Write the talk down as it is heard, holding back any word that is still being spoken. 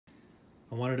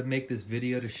I wanted to make this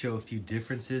video to show a few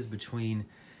differences between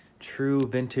true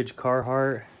vintage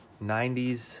Carhartt,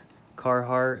 90s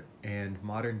Carhartt, and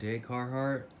modern day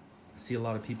Carhartt. I see a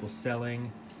lot of people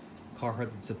selling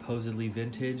Carhartt that's supposedly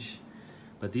vintage,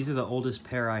 but these are the oldest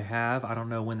pair I have. I don't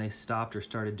know when they stopped or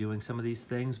started doing some of these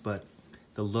things, but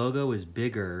the logo is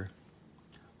bigger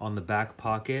on the back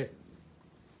pocket.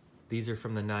 These are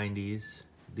from the 90s.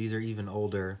 These are even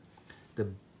older. The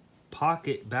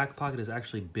back pocket is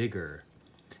actually bigger.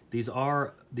 These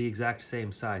are the exact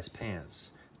same size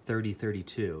pants,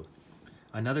 30-32.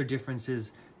 Another difference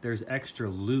is there's extra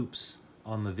loops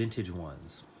on the vintage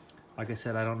ones. Like I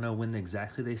said, I don't know when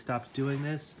exactly they stopped doing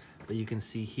this, but you can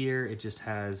see here it just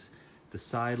has the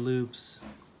side loops,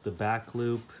 the back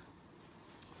loop,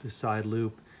 the side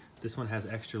loop. This one has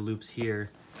extra loops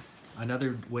here.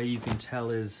 Another way you can tell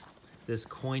is this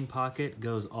coin pocket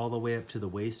goes all the way up to the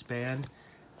waistband.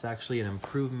 It's actually an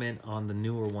improvement on the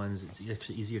newer ones. It's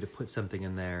actually easier to put something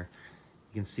in there.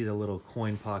 You can see the little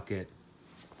coin pocket.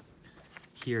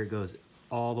 Here it goes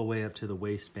all the way up to the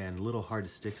waistband. A little hard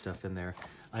to stick stuff in there.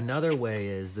 Another way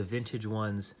is the vintage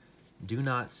ones do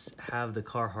not have the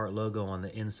Carhartt logo on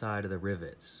the inside of the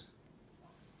rivets.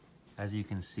 As you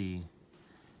can see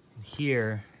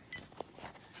here,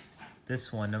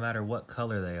 this one, no matter what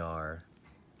color they are,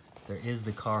 there is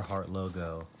the Carhartt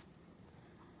logo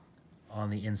on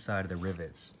the inside of the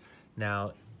rivets.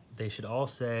 Now, they should all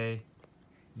say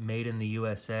made in the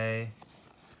USA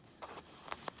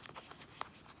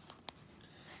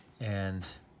and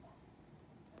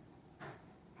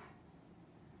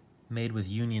made with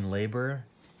union labor.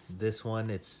 This one,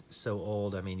 it's so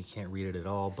old, I mean, you can't read it at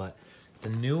all, but the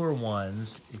newer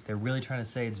ones, if they're really trying to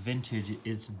say it's vintage,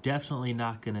 it's definitely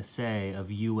not gonna say of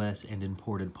US and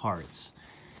imported parts.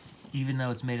 Even though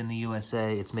it's made in the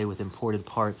USA, it's made with imported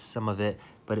parts, some of it,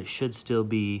 but it should still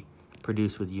be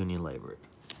produced with union labor.